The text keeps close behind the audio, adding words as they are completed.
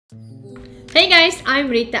Hey guys, I'm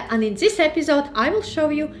Rita, and in this episode I will show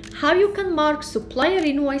you how you can mark supplier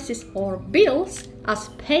invoices or bills as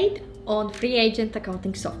paid on FreeAgent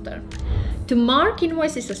accounting software. To mark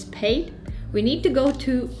invoices as paid, we need to go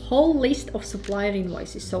to whole list of supplier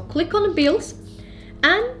invoices. So click on bills,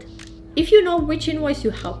 and if you know which invoice you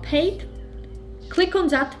have paid, click on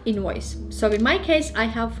that invoice. So in my case, I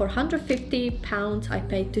have for £150 I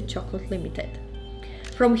paid to Chocolate Limited.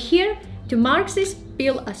 From here, to mark this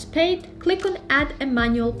bill as paid, click on Add a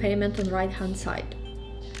manual payment on the right hand side.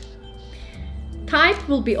 Type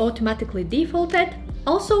will be automatically defaulted.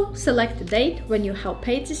 Also select the date when you have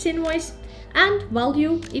paid this invoice, and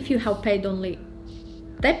value if you have paid only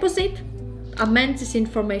deposit. Amend this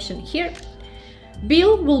information here.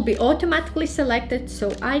 Bill will be automatically selected,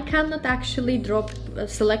 so I cannot actually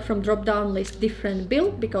select from drop down list different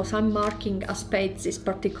bill because I'm marking as paid this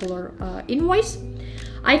particular invoice.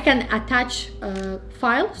 I can attach a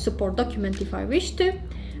file, support document if I wish to,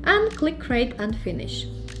 and click create and finish.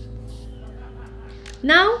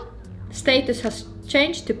 Now status has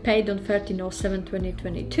changed to paid on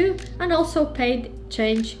 13/07/2022, and also paid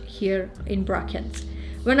change here in brackets.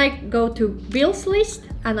 When I go to bills list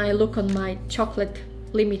and I look on my Chocolate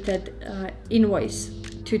Limited invoice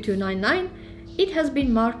 2299, it has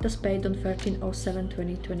been marked as paid on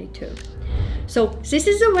 13/07/2022. So this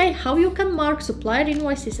is the way how you can mark supplier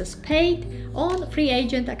invoices as paid on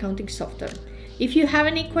FreeAgent accounting software. If you have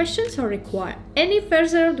any questions or require any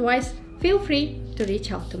further advice, feel free to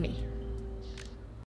reach out to me.